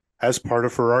As part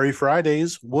of Ferrari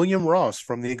Fridays, William Ross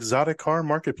from the Exotic Car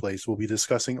Marketplace will be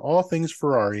discussing all things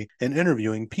Ferrari and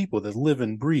interviewing people that live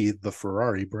and breathe the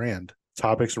Ferrari brand.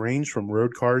 Topics range from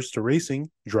road cars to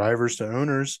racing, drivers to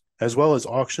owners, as well as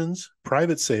auctions,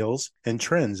 private sales, and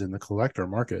trends in the collector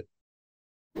market.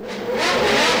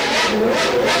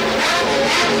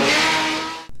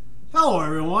 Hello,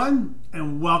 everyone,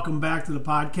 and welcome back to the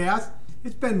podcast.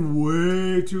 It's been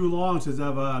way too long since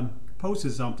I've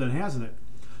posted something, hasn't it?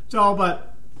 So,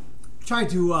 but trying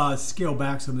to scale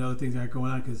back some of the other things that are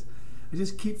going on because I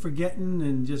just keep forgetting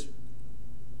and just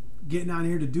getting on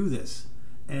here to do this.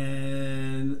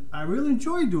 And I really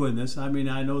enjoy doing this. I mean,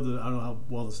 I don't know how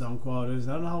well the sound quality is.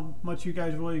 I don't know how much you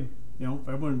guys really,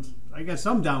 I got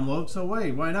some downloads, so why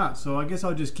not? So I guess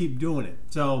I'll just keep doing it.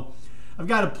 So I've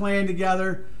got a plan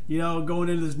together, going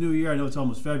into this new year. I know it's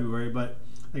almost February, but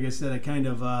like I said, I kind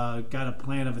of got a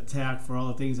plan of attack for all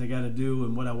the things I got to do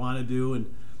and what I want to do.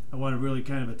 And I want to really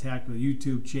kind of attack the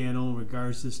YouTube channel in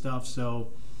regards to stuff. So,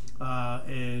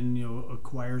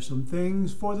 acquire some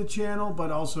things for the channel,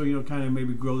 but also, kind of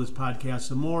maybe grow this podcast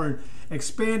some more and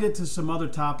expand it to some other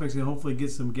topics and hopefully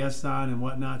get some guests on and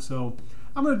whatnot. So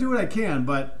I'm going to do what I can.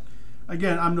 But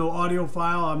again, I'm no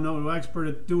audiophile. I'm no expert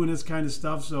at doing this kind of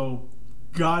stuff. So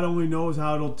God only knows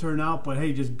how it'll turn out. But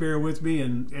hey, just bear with me.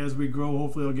 And as we grow,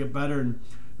 hopefully it'll get better. And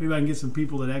maybe I can get some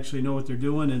people that actually know what they're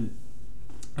doing and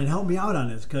help me out on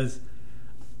this, because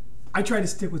I try to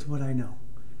stick with what I know,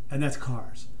 and that's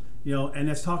cars, and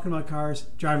that's talking about cars,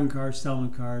 driving cars, selling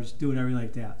cars, doing everything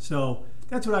like that. So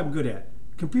that's what I'm good at.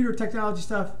 Computer technology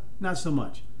stuff, not so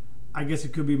much. I guess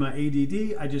it could be my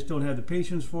ADD. I just don't have the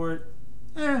patience for it.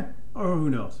 Or who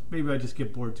knows? Maybe I just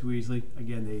get bored too easily.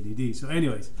 Again, the ADD. So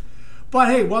anyways, but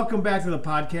hey, welcome back to the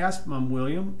podcast. I'm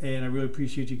William, and I really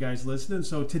appreciate you guys listening.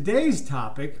 So today's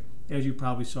topic, as you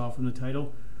probably saw from the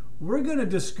title, we're going to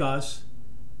discuss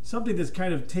something that's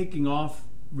kind of taking off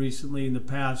recently in the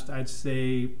past, I'd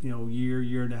say,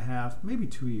 year and a half, maybe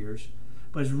 2 years,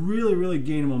 but it's really, really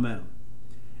gaining momentum.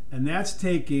 And that's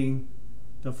taking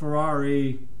the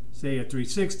Ferrari, say a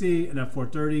 360, an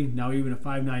F430, now even a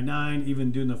 599,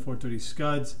 even doing the 430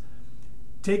 Scuds,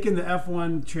 taking the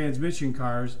F1 transmission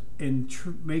cars and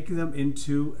making them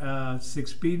into a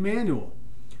 6-speed manual.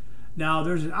 Now,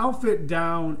 there's an outfit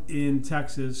down in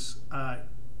Texas,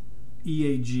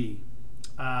 EAG,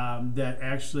 that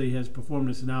actually has performed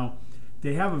this. Now,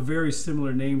 they have a very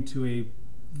similar name to a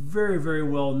very, very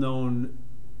well-known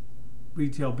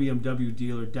retail BMW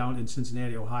dealer down in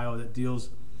Cincinnati, Ohio, that deals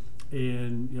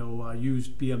in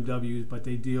used BMWs, but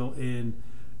they deal in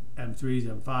M3s,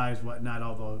 M5s, whatnot,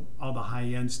 all the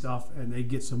high-end stuff, and they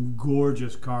get some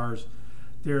gorgeous cars.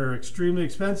 They're extremely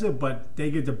expensive, but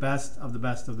they get the best of the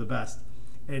best of the best.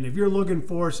 And if you're looking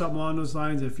for something along those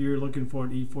lines, if you're looking for an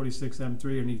E46 M3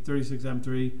 or an E36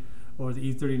 M3 or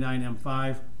the E39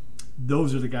 M5,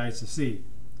 those are the guys to see.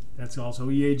 That's also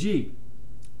EAG.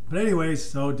 But anyways,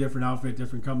 so different outfit,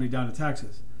 different company down in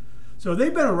Texas. So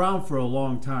they've been around for a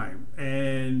long time,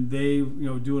 and they,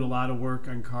 doing a lot of work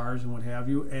on cars and what have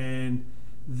you. And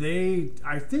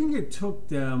I think it took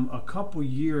them a couple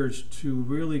years to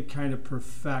really kind of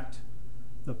perfect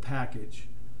the package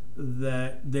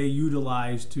that they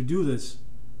utilize to do this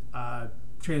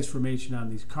transformation on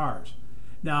these cars.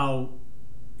 Now,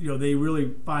 they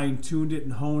really fine-tuned it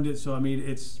and honed it, so I mean,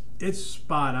 it's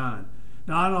spot on.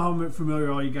 Now, I don't know how familiar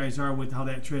all you guys are with how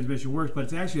that transmission works, but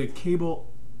it's actually a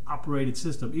cable-operated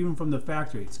system. Even from the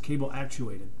factory, it's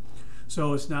cable-actuated.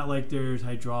 So it's not like there's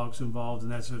hydraulics involved,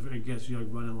 and that's, I guess,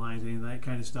 running lines, any of that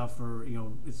kind of stuff, or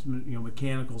it's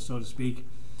mechanical, so to speak.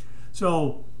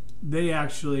 So they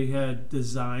actually had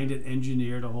designed and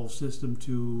engineered a whole system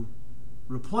to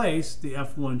replace the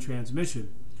F1 transmission.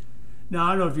 Now, I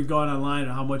don't know if you've gone online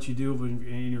or how much you do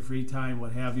in your free time,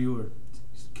 what have you, or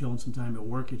just killing some time at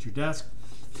work at your desk,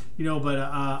 but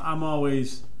I'm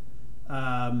always,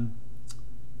 in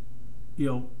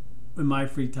my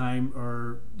free time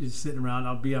or just sitting around,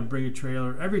 I'll be on Bring a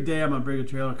Trailer. Every day I'm on Bring a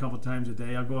Trailer a couple times a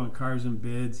day. I'll go on Cars and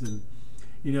Bids and,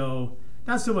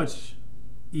 not so much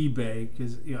eBay,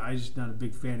 because I'm just not a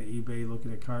big fan of eBay,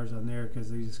 looking at cars on there, because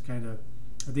they just kind of,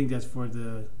 I think that's for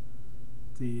the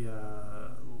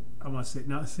I want to say,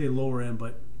 not say lower end,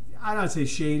 but I don't say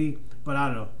shady, but I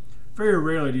don't know. Very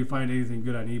rarely do you find anything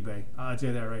good on eBay. I'll tell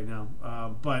you that right now.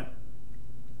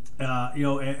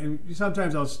 And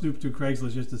sometimes I'll snoop through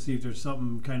Craigslist just to see if there's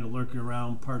something kind of lurking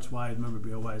around, parts-wise,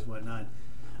 memorabilia-wise, whatnot.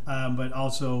 But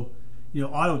also,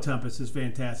 Auto Tempest is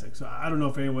fantastic. So I don't know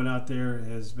if anyone out there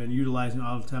has been utilizing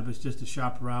Auto Tempest just to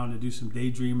shop around and do some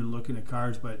daydreaming and looking at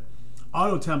cars, but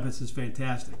Auto Tempest is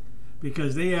fantastic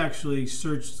because they actually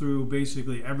search through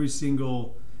basically every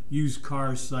single used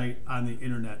car site on the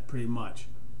internet, pretty much.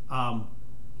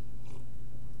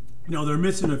 They're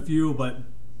missing a few, but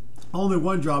only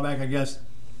one drawback, I guess,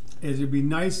 is it'd be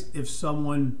nice if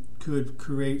someone could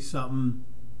create something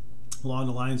along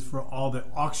the lines for all the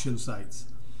auction sites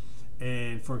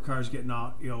and for cars getting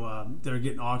that are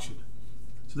getting auctioned.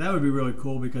 So that would be really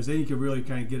cool, because then you could really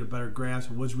kind of get a better grasp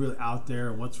of what's really out there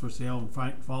and what's for sale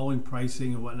and following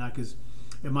pricing and whatnot. Because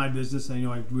in my business,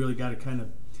 I really got to kind of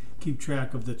keep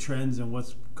track of the trends and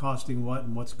what's costing what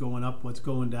and what's going up, what's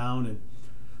going down, and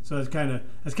so that's kind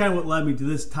of what led me to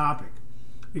this topic,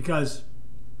 because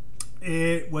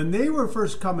when they were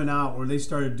first coming out, or they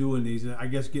started doing these, I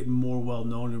guess getting more well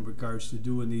known in regards to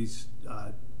doing these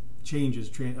changes,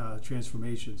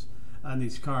 transformations on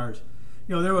these cars.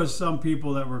 There was some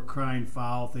people that were crying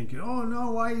foul, thinking, "Oh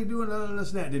no, why are you doing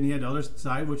this and that?" Then you had the other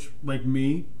side, which, like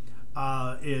me,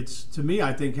 to me,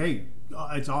 I think, hey,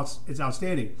 it's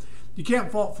outstanding. You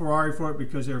can't fault Ferrari for it,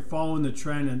 because they're following the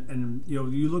trend, and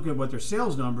you look at what their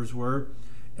sales numbers were,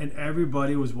 and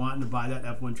everybody was wanting to buy that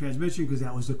F1 transmission because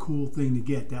that was the cool thing to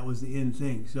get. That was the in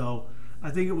thing. So I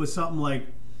think it was something like,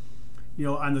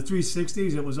 on the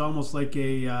 360s, it was almost like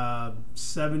a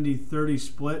 70-30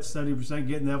 split, 70%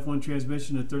 getting the F1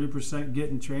 transmission and 30%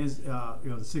 getting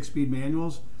the 6-speed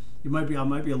manuals. I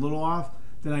might be a little off.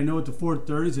 Then I know at the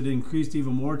 430s, it increased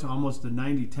even more to almost a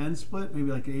 90-10 split,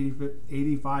 maybe like an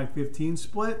 85-15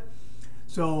 split.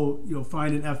 So,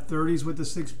 finding F30s with the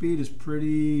 6-speed is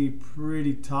pretty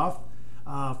tough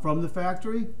from the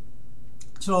factory.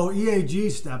 So EAG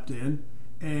stepped in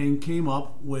and came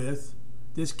up with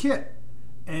this kit.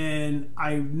 And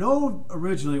I know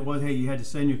originally it was, hey, you had to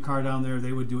send your car down there,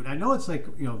 they would do it. I know it's like,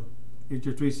 if your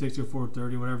 360 or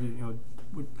 430, whatever,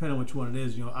 depending on which one it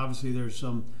is, obviously there's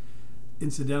some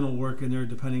incidental work in there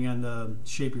depending on the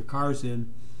shape your car's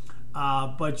in.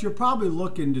 But you're probably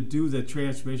looking to do the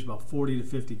transformation about 40 to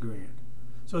 50 grand.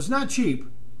 So it's not cheap.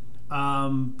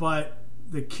 But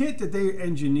the kit that they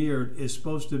engineered is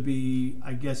supposed to be,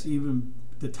 I guess, even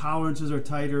the tolerances are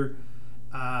tighter.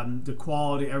 The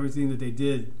quality, everything that they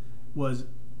did was,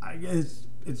 I guess,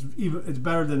 it's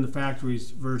better than the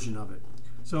factory's version of it.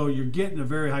 So you're getting a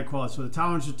very high quality. So the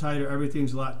tolerances are tighter,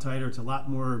 everything's a lot tighter. It's a lot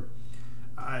more,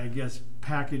 I guess,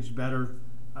 packaged better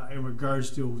in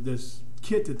regards to this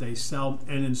kit that they sell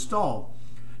and install.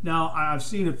 Now, I've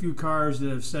seen a few cars that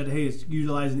have said, hey, it's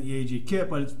utilizing the EAG kit,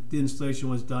 but the installation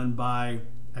was done by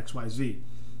XYZ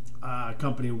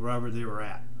company, wherever they were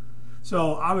at.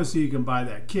 So obviously you can buy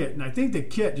that kit. And I think the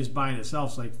kit just buying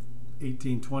itself is like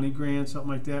 18, 20 grand, something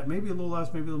like that. Maybe a little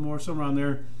less, maybe a little more, somewhere around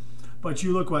there. But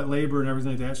you look at labor and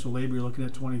everything like that. So labor, you're looking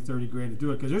at 20, 30 grand to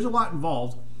do it, because there's a lot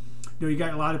involved. You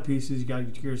got a lot of pieces. You got to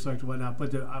get your gear selected and whatnot.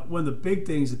 But one of the big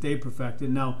things that they perfected.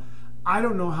 Now, I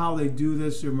don't know how they do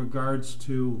this in regards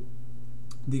to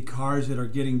the cars that are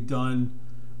getting done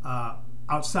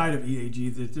outside of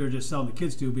EAG that they're just selling the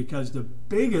kits to, because the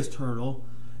biggest hurdle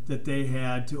that they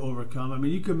had to overcome, I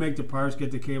mean, you could make the parts,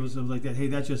 get the cables, stuff like that. Hey,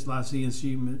 that's just a lot of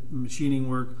CNC machining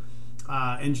work,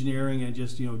 engineering, and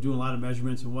just doing a lot of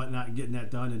measurements and whatnot and getting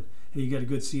that done. And hey, you got a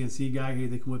good CNC guy. Hey,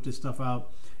 they can whip this stuff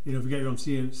out. If you got your own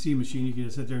CNC machine, you can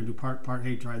just sit there and do part.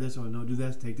 Hey, try this. Oh no, do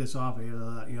this. Take this off.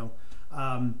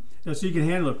 So you can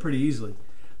handle it pretty easily.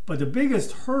 But the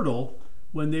biggest hurdle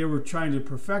when they were trying to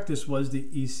perfect this was the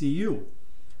ECU.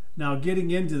 Now,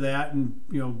 getting into that and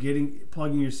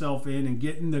plugging yourself in and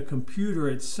getting the computer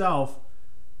itself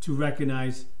to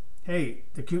recognize, hey,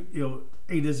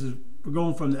 we're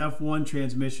going from the F1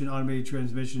 transmission, automated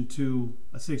transmission, to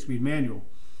a 6-speed manual.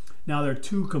 Now, they're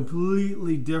two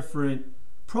completely different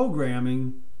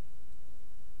programming.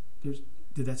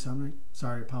 Did that sound right?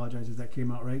 Sorry, I apologize if that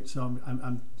came out right. So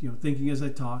I'm thinking as I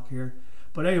talk here.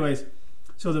 But anyways,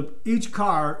 so each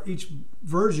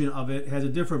version of it has a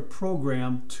different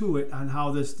program to it on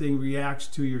how this thing reacts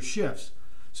to your shifts.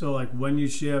 So like when you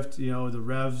shift, the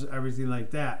revs, everything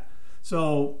like that.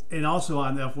 So, and also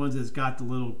on the F1s, it's got the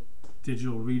little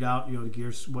digital readout, the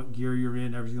gears, what gear you're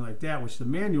in, everything like that, which the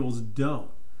manuals don't.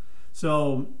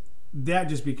 So that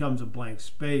just becomes a blank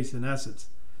space in essence.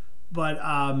 But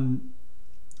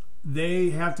they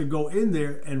have to go in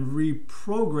there and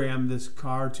reprogram this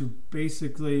car to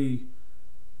basically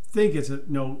think it's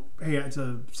it's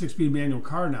a 6-speed manual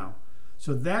car now.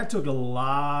 So that took a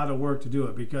lot of work to do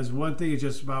it, because one thing is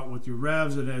just about with your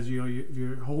revs, and as if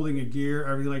you're holding a gear,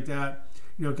 everything like that,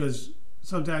 because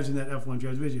sometimes in that F1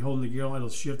 transmission, you're holding the gear, it'll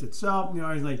shift itself,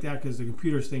 everything like that, because the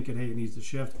computer's thinking, hey, it needs to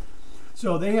shift.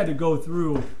 So they had to go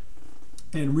through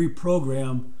and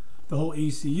reprogram the whole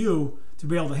ECU to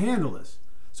be able to handle this.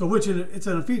 So it's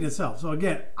a feat in itself. So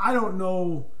again, I don't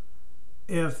know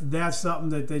if that's something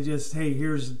that they just, hey,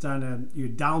 here's it's on you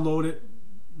download it,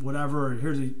 whatever,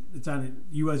 it's on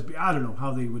a USB. I don't know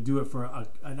how they would do it for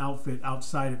an outfit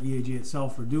outside of EAG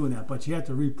itself for doing that, but you have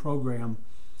to reprogram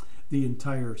the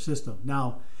entire system.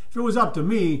 Now, if it was up to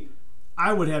me,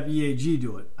 I would have EAG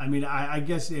do it. I mean, I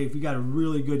guess if you got a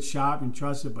really good shop and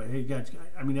trust it, but hey, guys,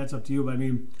 I mean, that's up to you. But I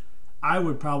mean, I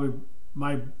would probably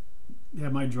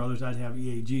have my druthers. I'd have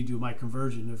EAG do my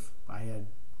conversion if I had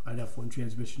an F1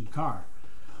 transmission car.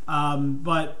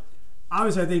 But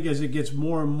obviously, I think as it gets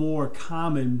more and more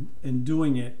common in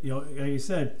doing it, like I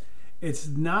said, it's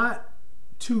not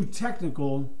too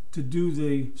technical to do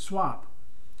the swap.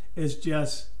 It's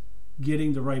just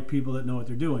getting the right people that know what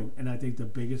they're doing. And I think the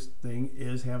biggest thing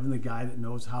is having the guy that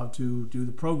knows how to do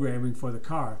the programming for the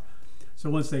car. So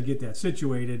once they get that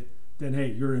situated, then hey,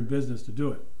 you're in business to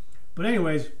do it. But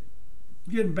anyways,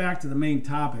 getting back to the main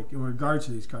topic in regards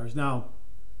to these cars. Now,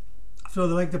 so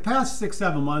like the past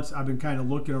 6-7 months, I've been kind of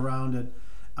looking around at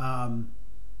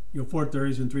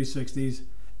 430s and 360s,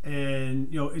 and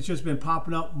it's just been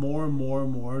popping up more and more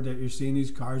and more that you're seeing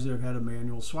these cars that have had a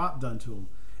manual swap done to them.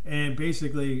 And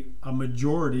basically, a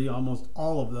majority, almost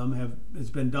all of them, it's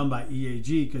been done by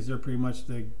EAG because they're pretty much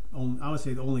I would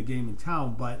say the only game in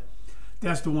town, but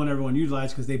that's the one everyone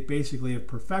utilizes because they basically have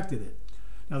perfected it.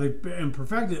 Now, they've been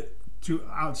perfected to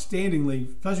outstandingly,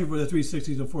 especially for the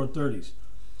 360s and 430s.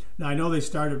 Now, I know they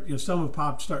started, some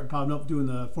have started popping up doing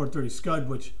the 430 Scud,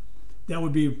 which that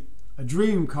would be a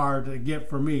dream car to get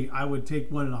for me. I would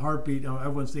take one in a heartbeat.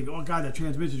 Everyone's thinking, oh, God, that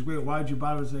transmission is great. Why did you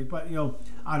buy it? But,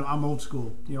 I'm old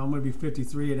school. I'm going to be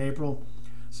 53 in April.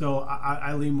 So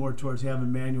I lean more towards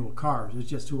having manual cars. It's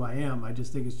just who I am. I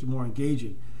just think it's more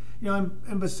engaging.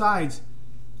 And besides,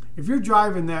 if you're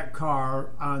driving that car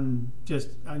on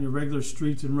your regular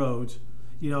streets and roads,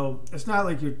 it's not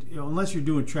like unless you're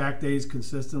doing track days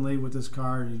consistently with this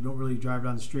car and you don't really drive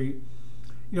down the street,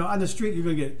 on the street you're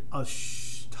going to get a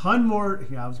ton more.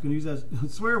 I was going to use that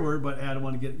swear word, but I don't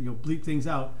want to get bleep things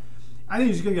out. I think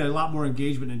you're just going to get a lot more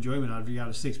engagement and enjoyment out of it if you got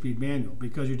a 6-speed manual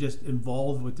because you're just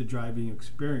involved with the driving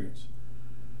experience.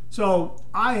 So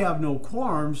I have no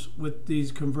qualms with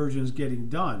these conversions getting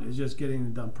done. It's just getting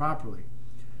them done properly.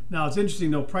 Now it's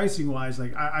interesting though, pricing wise.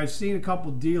 Like I've seen a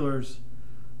couple dealers.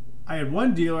 I had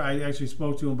one dealer I actually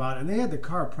spoke to him about it, and they had the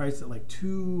car priced at like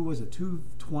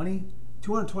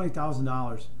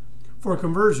 $220,000 for a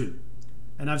conversion.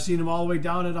 And I've seen them all the way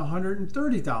down at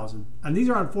 $130,000, and these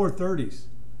are on 430s.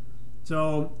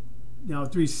 So,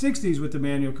 360s with the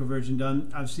manual conversion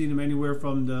done, I've seen them anywhere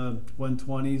from the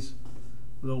 120s,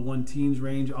 little 1-teens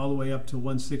range, all the way up to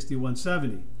 160,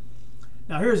 170.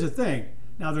 Now, here's the thing.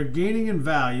 Now, they're gaining in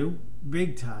value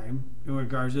big time in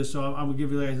regards to this. So, I'm going to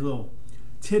give you guys a little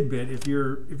tidbit. If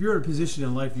you're in a position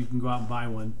in life you can go out and buy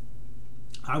one,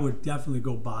 I would definitely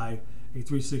go buy a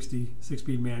 360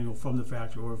 6-speed manual from the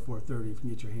factory or a 430 if you can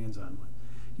get your hands on one.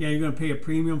 Yeah, you're going to pay a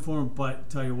premium for them, but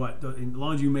tell you what, as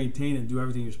long as you maintain and do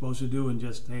everything you're supposed to do, and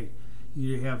just hey,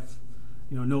 you have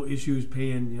no issues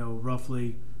paying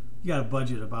roughly, you got a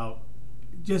budget about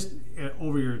just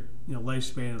over your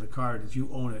lifespan of the car that you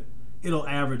own it. It'll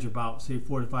average about say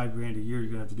 $4 to $5 grand a year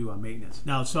you're going to have to do on maintenance.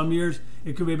 Now, some years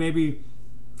it could be maybe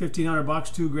 $1,500,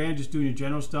 $2,000 just doing your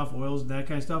general stuff, oils and that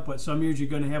kind of stuff. But some years you're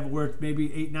going to have it worth maybe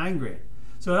 $8-9 grand.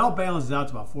 So it all balances out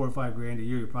to about $4 or $5 grand a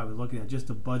year. You're probably looking at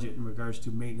just a budget in regards to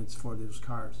maintenance for those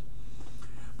cars.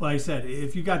 But like I said,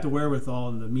 if you got the wherewithal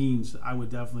and the means, I would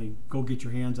definitely go get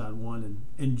your hands on one and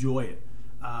enjoy it,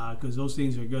 because those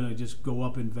things are going to just go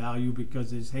up in value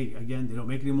because it's hey, again, they don't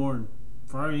make any more.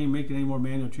 Ferrari ain't making any more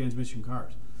manual transmission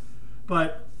cars.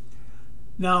 But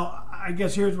now, I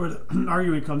guess here's where the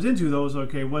argument comes into, though, is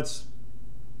okay, what's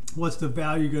the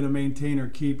value going to maintain or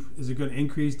keep? Is it going to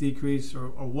increase, decrease, or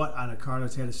what on a car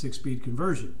that's had a 6-speed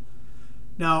conversion?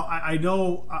 Now, I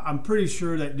know, I'm pretty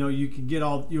sure that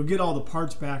you'll get all the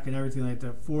parts back and everything like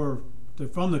that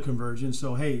from the conversion.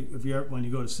 So hey, when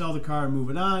you go to sell the car and move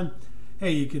it on,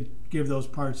 hey, you could give those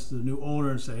parts to the new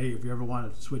owner and say, hey, if you ever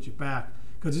want to switch it back,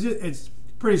 because it's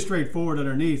pretty straightforward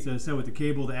underneath. As I said, with the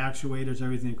cable, the actuators,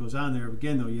 everything that goes on there.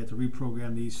 Again, though, you have to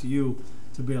reprogram the ECU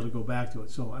to be able to go back to it.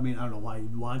 So, I mean, I don't know why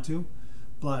you'd want to,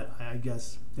 but I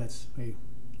guess that's, hey,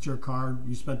 it's your car.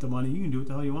 You spent the money. You can do what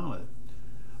the hell you want with it.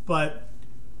 But,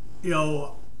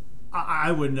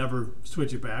 I would never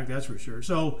switch it back, that's for sure.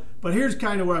 So, but here's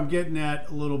kind of where I'm getting at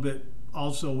a little bit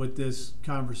also with this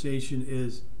conversation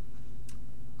is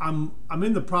I'm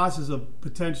in the process of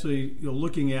potentially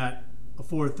looking at a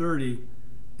 430,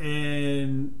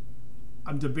 and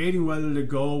I'm debating whether to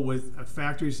go with a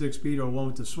factory 6-speed or one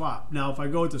with the swap. Now, if I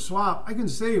go with the swap, I can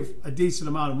save a decent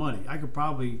amount of money. I could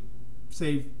probably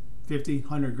save 50,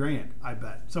 100 grand, I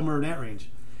bet. Somewhere in that range.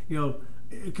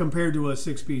 Compared to a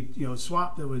 6-speed,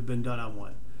 swap that would have been done on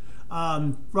one.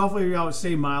 Roughly, I would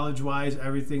say mileage-wise,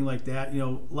 everything like that.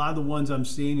 A lot of the ones I'm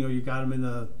seeing, you got them in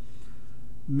the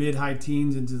mid-high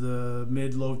teens into the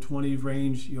mid-low 20s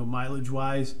range,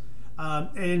 mileage-wise.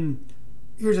 And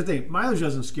here's the thing. Mileage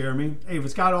doesn't scare me. Hey, if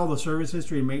it's got all the service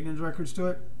history and maintenance records to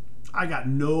it, I got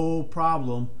no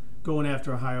problem going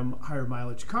after a higher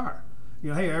mileage car.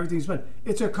 Hey, everything's been.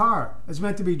 It's a car. It's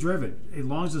meant to be driven. As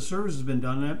long as the service has been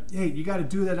done on it, hey, you got to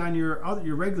do that on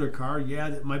your regular car.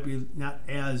 Yeah, that might be not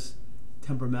as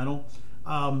temperamental,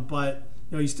 but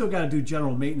you still got to do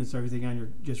general maintenance, everything on your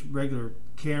just regular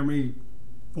Camry,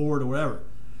 Ford, or whatever.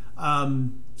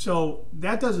 So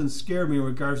that doesn't scare me in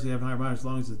regards to having higher mileage, as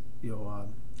long as the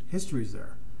history's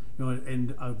there,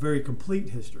 and a very complete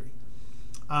history.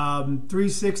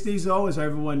 360s, though, as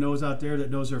everyone knows out there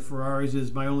that knows their Ferraris,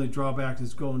 is my only drawback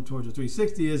is going towards a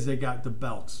 360 is they got the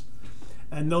belts.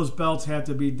 And those belts have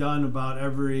to be done about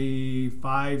every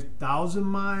 5,000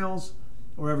 miles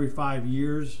or every 5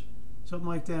 years, something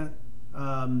like that.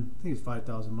 I think it's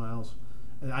 5,000 miles.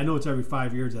 I know it's every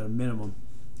 5 years at a minimum.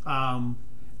 And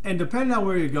depending on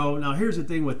where you go, now here's the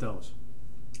thing with those.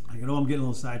 I know I'm getting a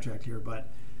little sidetracked here, but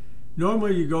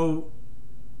normally you're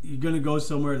going to go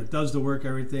somewhere that does the work,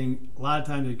 everything. A lot of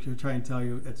times they try and tell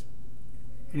you it's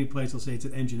any place will say it's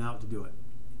an engine out to do it.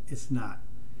 It's not.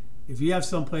 If you have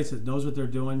some place that knows what they're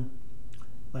doing,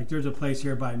 like there's a place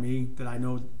here by me that I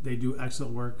know they do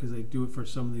excellent work because they do it for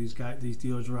some of these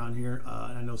dealers around here.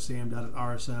 And I know Sam down at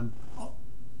RSM.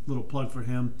 Little plug for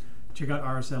him. Check out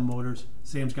RSM Motors.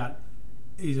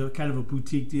 He's a kind of a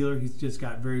boutique dealer. He's just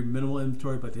got very minimal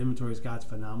inventory, but the inventory he's got is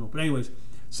phenomenal. But anyways,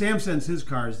 Sam sends his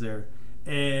cars there.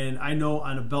 And I know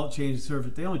on a belt change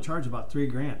service, they only charge about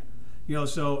 $3,000.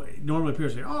 So normally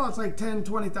people say, oh, it's like $10,000,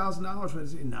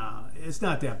 $20,000. Nah, it's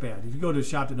not that bad. If you go to a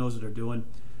shop that knows what they're doing,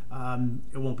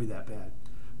 it won't be that bad.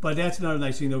 But that's another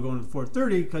nice thing. They'll go into the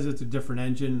 430 because it's a different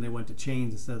engine and they went to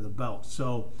chains instead of the belt.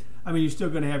 So, I mean, you're still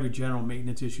going to have your general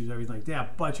maintenance issues, everything like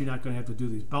that, but you're not going to have to do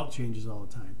these belt changes all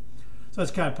the time. So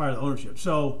that's kind of part of the ownership.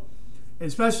 So,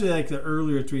 especially like the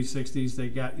earlier 360s, they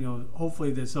got, hopefully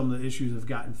that some of the issues have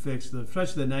gotten fixed.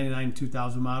 Especially the 99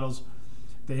 2000 models,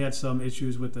 they had some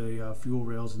issues with the fuel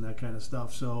rails and that kind of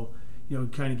stuff. So,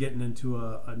 kind of getting into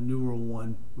a newer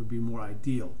one would be more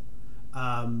ideal.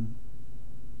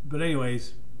 But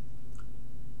anyways,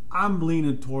 I'm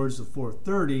leaning towards the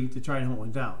 430 to try and hunt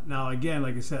one down. Now, again,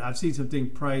 like I said, I've seen something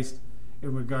priced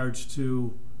in regards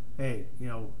to,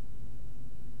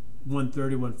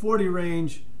 130, 140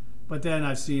 range. But then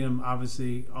I've seen them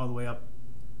obviously all the way up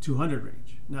 200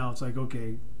 range. Now it's like,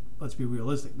 okay, let's be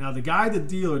realistic. Now the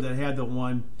dealer that had the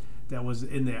one that was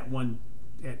in that one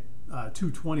at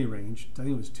 220 range, I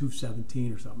think it was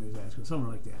 217 or something, he was asking, something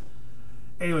like that.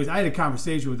 Anyways, I had a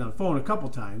conversation with him on the phone a couple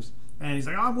times, and he's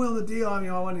like, oh, I'm willing to deal. I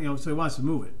want, so he wants to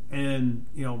move it. And,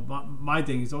 my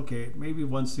thing is, okay, maybe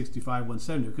 165,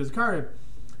 170, because the car,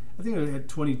 I think it had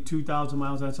 22,000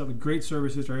 miles on it, something, great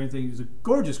service history, everything. It's a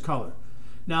gorgeous color.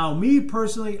 Now, me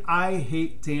personally, I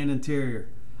hate tan interior.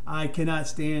 I cannot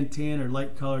stand tan or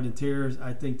light-colored interiors.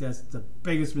 I think that's the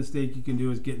biggest mistake you can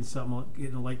do is getting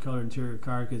a light-colored interior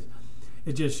car because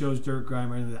it just shows dirt,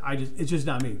 grime, or anything. It's just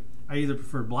not me. I either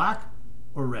prefer black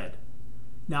or red.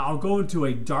 Now, I'll go into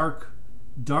a dark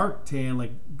tan,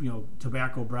 like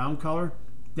tobacco brown color.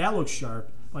 That looks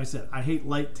sharp. Like I said, I hate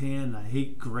light tan. I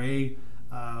hate gray.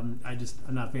 I'm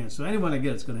not a fan. So anyone I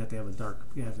get, it's going to have a dark.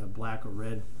 You have to have black or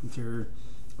red interior.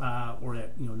 Or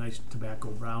that nice tobacco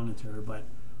brown interior, but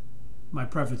my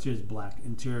preference is black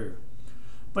interior.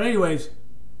 But anyways,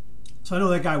 so I know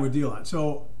that guy would deal on.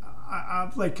 So I'm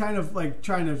kind of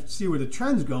trying to see where the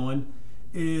trend's going.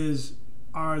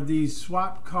 Are these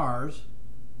swap cars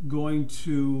going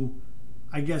to,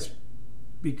 I guess,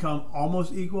 become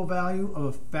almost equal value of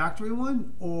a factory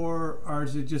one, or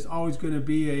is it just always going to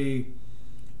be a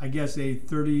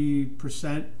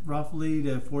 30% roughly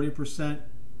to 40%?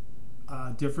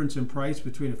 Difference in price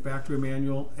between a factory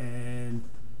manual and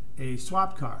a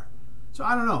swap car. So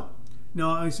I don't know.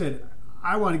 Like I said,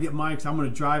 I want to get mine because I'm going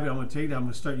to drive it. I'm going to take it. I'm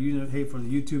going to start using it for the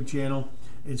YouTube channel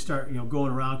and start going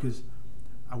around because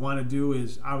I want to do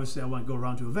is obviously I want to go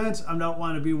around to events. I don't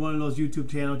want to be one of those YouTube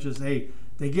channels just they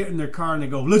get in their car and they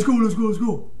go let's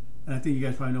go. And I think you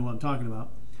guys probably know what I'm talking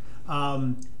about.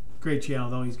 Great channel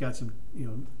though. He's got some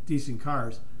decent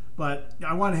cars. But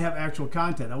I want to have actual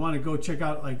content. I want to go check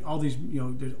out all these,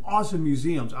 there's awesome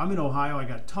museums. I'm in Ohio. I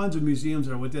got tons of museums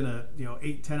that are within a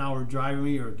 8-10 hour drive of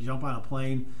me or jump on a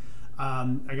plane.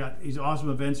 I got these awesome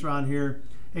events around here.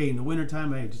 Hey, in the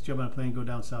wintertime, just jump on a plane, go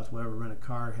down south, whatever, rent a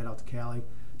car, head out to Cali.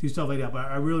 do stuff like that. But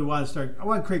I really want to start. I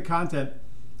want to create content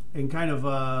and kind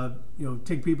of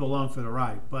take people along for the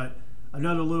ride. But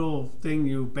another little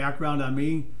thing, background on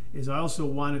me is I also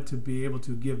wanted to be able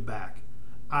to give back.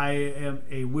 I am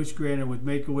a wish granter with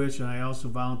Make-A-Wish, and I also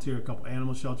volunteer a couple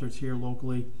animal shelters here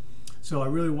locally. So I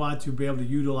really want to be able to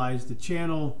utilize the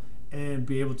channel and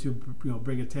be able to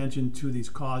bring attention to these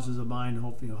causes of mine, and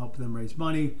hopefully help them raise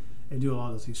money and do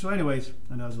all those things. So anyways,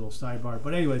 I know it's a little sidebar,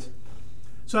 but anyways,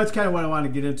 so that's kind of what I want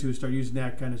to get into, start using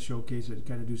that kind of showcase it,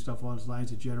 kind of do stuff along those lines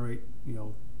to generate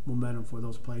momentum for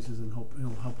those places and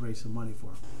help raise some money for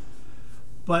them.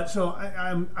 But so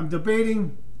I'm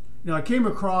debating. I came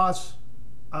across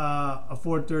a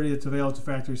 430 that's available to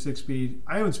factory 6-speed.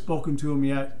 I haven't spoken to them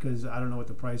yet because I don't know what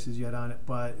the price is yet on it,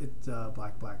 but it's a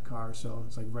black car, so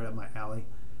it's like right up my alley.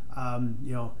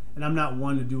 And I'm not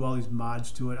one to do all these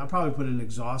mods to it. I'll probably put an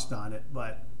exhaust on it,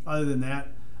 but other than that,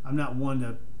 I'm not one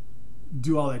to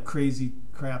do all that crazy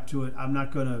crap to it. I'm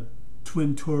not going to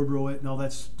twin turbo it and all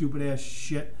that stupid ass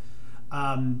shit.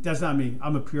 That's not me.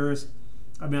 I'm a purist.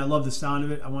 I mean, I love the sound of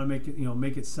it. I want to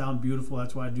make it sound beautiful.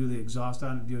 That's why I do the exhaust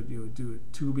on it, do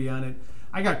a Tubi on it.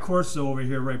 I got Corso over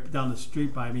here right down the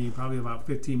street by me, probably about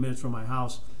 15 minutes from my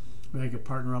house. I could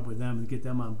partner up with them and get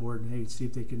them on board and see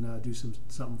if they can do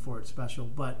something for it special.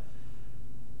 But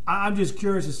I'm just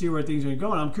curious to see where things are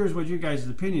going. I'm curious what your guys'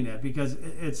 opinion is, because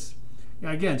it's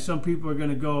again, some people are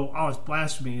going to go, "Oh, it's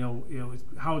blasphemy."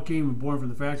 How it came born from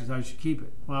the factory is how you should keep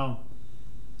it. Well,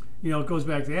 it goes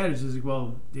back to the adage is,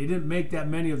 well, they didn't make that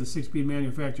many of the 6-speed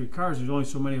manufactured cars. There's only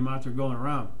so many of them out there going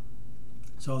around.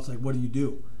 So it's like, what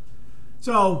do?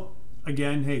 So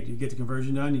again, hey, do you get the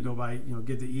conversion done? You go by,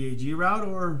 get the EAG route,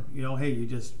 or hey,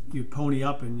 you pony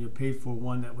up and you pay for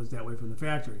one that was that way from the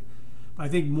factory. But I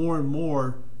think more and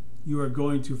more you are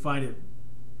going to find it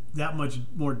that much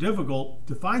more difficult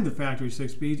to find the factory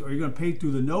 6-speeds, or you're going to pay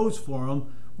through the nose for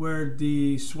them, where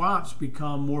the swaps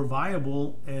become more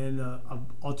viable and an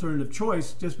alternative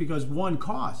choice just because one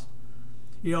cost.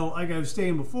 Like I was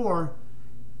saying before,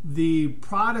 the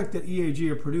product that EAG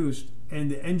have produced and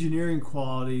the engineering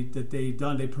quality that they've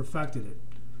done, they perfected it.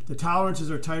 The tolerances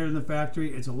are tighter than the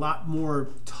factory. It's a lot more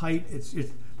tight.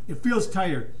 It feels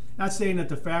tighter. Not saying that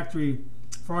the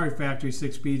Ferrari factory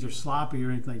 6-speeds are sloppy or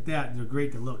anything like that. They're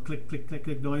great. They're little click, click, click,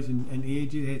 click noise, and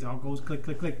EAG, hey, it all goes click,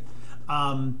 click, click.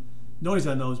 Noise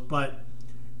on those, but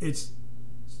it's,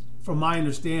 from my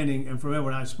understanding and from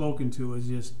everyone I've spoken to, is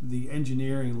just the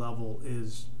engineering level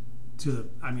is to the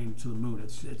moon.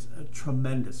 It's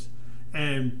tremendous,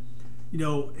 and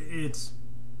it's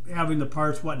having the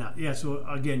parts, whatnot. Yeah, so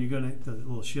again, you're gonna the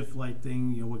little shift light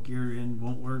thing, what gear in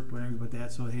won't work, whatever, but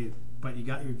that. So hey, but you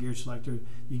got your gear selector,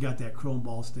 you got that chrome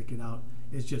ball sticking out.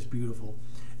 It's just beautiful,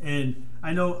 and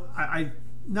I know I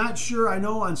not sure. I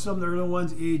know on some of the early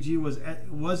ones, EAG was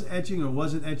etching or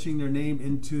wasn't etching their name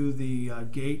into the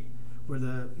gate where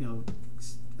the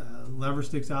lever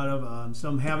sticks out of.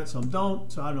 Some have it, some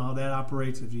don't. So I don't know how that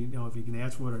operates. If you can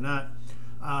ask for it or not.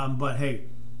 But hey,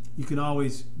 you can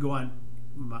always go on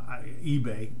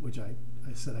eBay, which I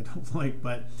said I don't like,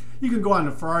 but you can go on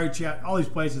the Ferrari chat. All these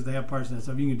places they have parts and that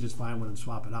stuff. You can just find one and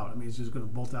swap it out. I mean, it's just going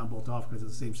to bolt on, bolt off because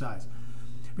it's the same size.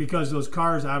 Because those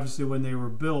cars, obviously, when they were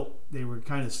built, they were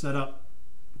kind of set up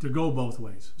to go both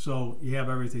ways. So you have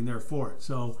everything there for it.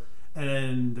 So,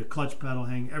 and the clutch pedal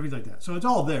hang, everything like that. So it's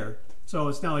all there. So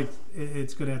it's not like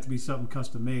it's going to have to be something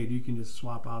custom made. You can just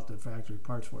swap out the factory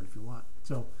parts for it if you want.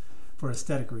 So for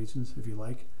aesthetic reasons, if you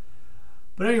like.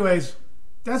 But anyways,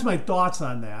 that's my thoughts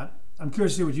on that. I'm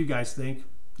curious to see what you guys think.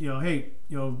 Hey,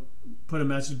 put a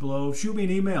message below. Shoot me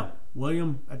an email,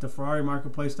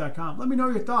 William@theferrarimarketplace.com. Let me know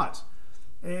your thoughts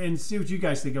and see what you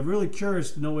guys think. I'm really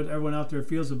curious to know what everyone out there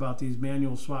feels about these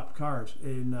manual swap cars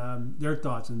and their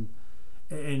thoughts. And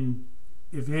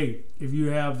if you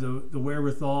have the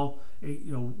wherewithal,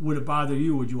 would it bother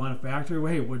you? Would you want a factory?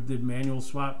 Well, hey, would the manual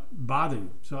swap bother you?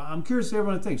 So I'm curious to see what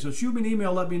everyone thinks. So shoot me an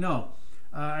email, let me know.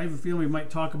 I have a feeling we might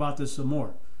talk about this some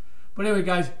more. But anyway,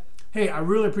 guys, hey, I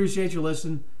really appreciate you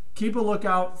listening. Keep a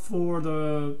lookout for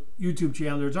the YouTube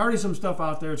channel. There's already some stuff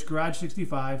out there. It's Garage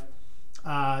 65.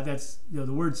 That's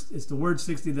the words. It's the word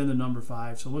 60, then the number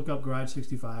 5. So look up Garage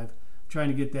 65. I'm trying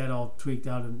to get that all tweaked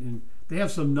out, and they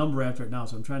have some number after it now.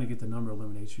 So I'm trying to get the number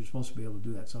eliminated. You're supposed to be able to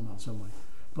do that somehow, some way.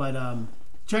 But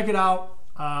check it out.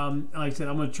 Like I said,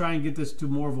 I'm going to try and get this to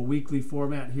more of a weekly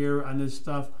format here on this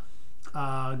stuff.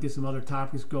 Get some other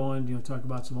topics going. Talk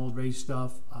about some old race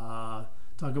stuff.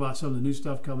 Talk about some of the new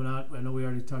stuff coming out. I know we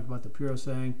already talked about the Puro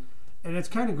saying, and it's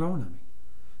kind of growing on me.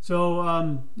 So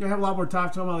have a lot more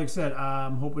talk to them. Like I said,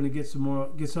 I'm hoping to get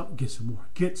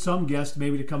some guests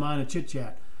maybe to come on and chit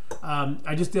chat.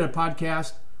 I just did a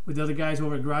podcast with the other guys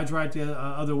over at Garage Ride the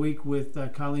other week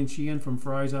with Colleen Sheehan from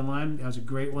Ferraris Online. That was a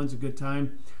great one. It's a good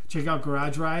time. Check out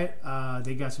Garage Riot.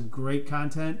 They got some great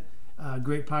content,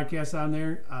 great podcasts on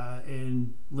there,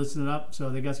 and listen it up. So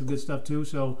they got some good stuff too.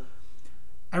 So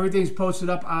everything's posted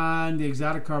up on the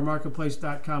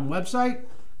exoticcarmarketplace.com website.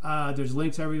 There's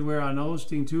links everywhere on those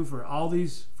thing too for all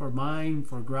these, for mine,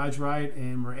 for Garage Riot,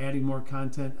 and we're adding more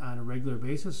content on a regular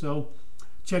basis. So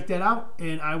check that out,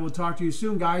 and I will talk to you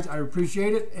soon, guys. I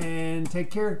appreciate it, and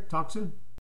take care. Talk soon.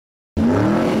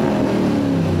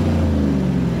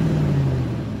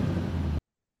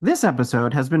 This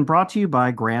episode has been brought to you by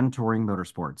Grand Touring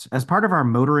Motorsports as part of our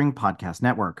Motoring Podcast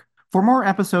Network. For more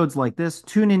episodes like this,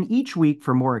 tune in each week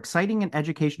for more exciting and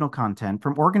educational content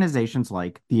from organizations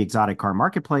like the Exotic Car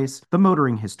Marketplace, the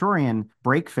Motoring Historian,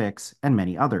 Break Fix, and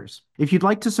many others. If you'd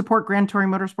like to support Grand Touring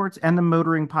Motorsports and the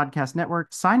Motoring Podcast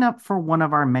Network, sign up for one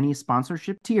of our many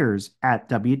sponsorship tiers at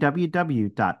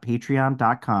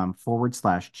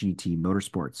www.patreon.com/GT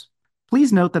Motorsports.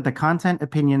 Please note that the content,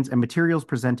 opinions, and materials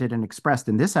presented and expressed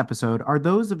in this episode are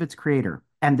those of its creator,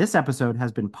 and this episode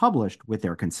has been published with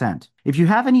their consent. If you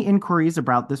have any inquiries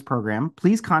about this program,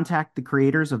 please contact the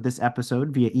creators of this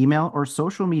episode via email or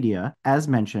social media as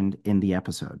mentioned in the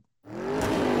episode.